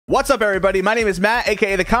What's up, everybody? My name is Matt,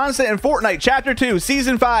 aka The Constant, and Fortnite Chapter 2,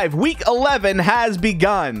 Season 5, Week 11 has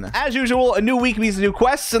begun. As usual, a new week means new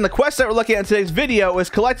quests, and the quest that we're looking at in today's video is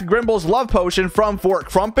collect Grimbles' love potion from Fort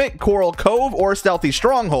Crumpet, Coral Cove, or Stealthy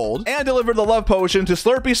Stronghold, and deliver the love potion to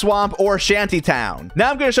Slurpy Swamp or Shantytown.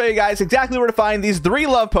 Now I'm going to show you guys exactly where to find these 3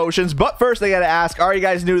 love potions, but first I gotta ask, are you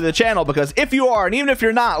guys new to the channel? Because if you are, and even if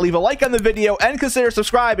you're not, leave a like on the video and consider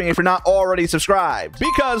subscribing if you're not already subscribed.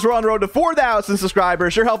 Because we're on the road to 4,000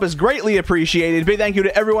 subscribers, your help is greatly appreciated. Big thank you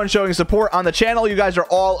to everyone showing support on the channel. You guys are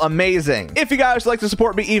all amazing. If you guys would like to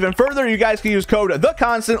support me even further, you guys can use code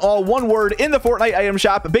TheConstant, all one word, in the Fortnite item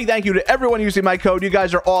shop. Big thank you to everyone using my code. You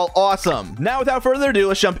guys are all awesome. Now, without further ado,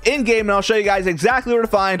 let's jump in game and I'll show you guys exactly where to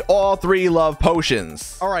find all 3 love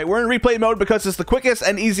potions. All right, we're in replay mode because it's the quickest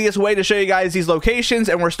and easiest way to show you guys these locations,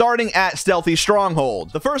 and we're starting at Stealthy Stronghold.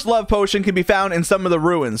 The first love potion can be found in some of the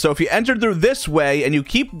ruins. So if you enter through this way and you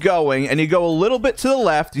keep going and you go a little bit to the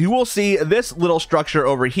left, you will see this little structure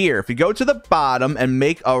over here. If you go to the bottom and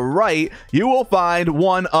make a right, you will find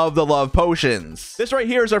one of the love potions. This right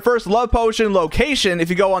here is our first love potion location. If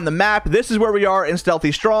you go on the map, this is where we are in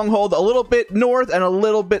Stealthy Stronghold, a little bit north and a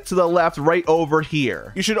little bit to the left right over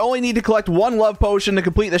here. You should only need to collect 1 love potion to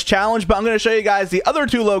complete this challenge, but I'm going to show you guys the other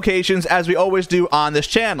 2 locations as we always do on this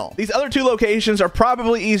channel. These other 2 locations are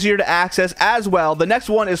probably easier to access as well. The next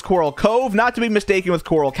one is Coral Cove, not to be mistaken with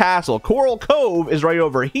Coral Castle. Coral Cove is right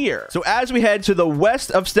over here. So as we head to the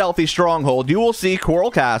west of Stealthy Stronghold, you will see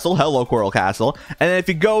Coral Castle. Hello, Coral Castle. And then if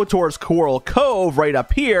you go towards Coral Cove right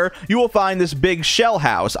up here, you will find this big shell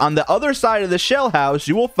house. On the other side of the shell house,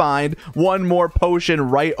 you will find one more potion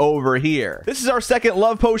right over here. This is our second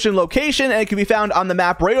love potion location, and it can be found on the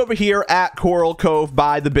map right over here at Coral Cove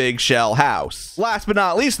by the big shell house. Last but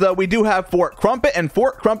not least, though, we do have Fort Crumpet, and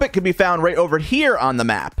Fort Crumpet can be found right over here on the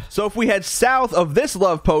map. So if we head south of this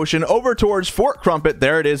love potion over towards Fort Crumpet,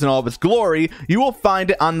 there it is in all of its glory, you will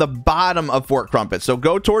find it on the bottom of Fort Crumpet. So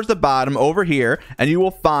go towards the bottom over here, and you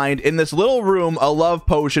will find in this little room a love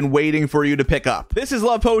potion waiting for you to pick up. This is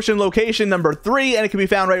love potion location number 3, and it can be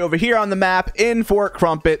found right over here on the map in Fort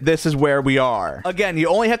Crumpet. This is where we are. Again, you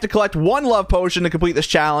only have to collect 1 love potion to complete this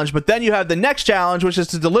challenge, but then you have the next challenge, which is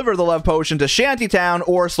to deliver the love potion to Shantytown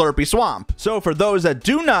or Slurpy Swamp. So for those that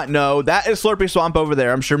do not know, that is Slurpy Swamp over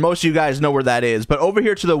there. I'm sure most of you guys know where that is, but over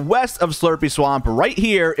here to the west of Slurpy Swamp right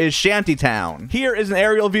here is Shantytown. Here is an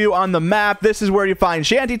aerial view on the map. This is where you find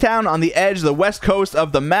Shantytown on the edge, the west coast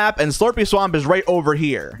of the map, and Slurpy Swamp is right over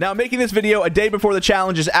here. Now, I'm making this video a day before the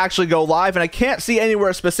challenges actually go live, and I can't see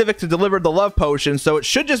anywhere specific to deliver the love potion, so it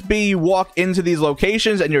should just be you walk into these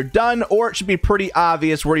locations and you're done, or it should be pretty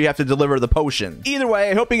obvious where you have to deliver the potion. Either way,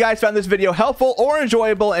 I hope you guys found this video helpful or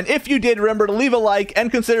enjoyable, and if you did, remember to leave a like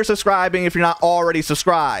and consider subscribing if you're not already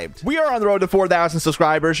subscribed. We are on the road to 4,000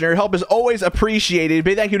 subscribers, and your help is always appreciated.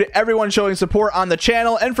 Big thank you to everyone showing support on the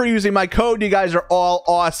channel and for using my code. You guys are all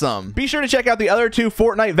awesome. Be sure to check out the other 2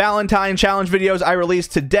 Fortnite Valentine challenge videos I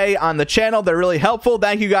released today on the channel. They're really helpful.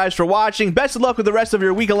 Thank you guys for watching. Best of luck with the rest of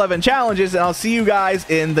your week 11 challenges, and I'll see you guys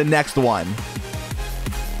in the next one.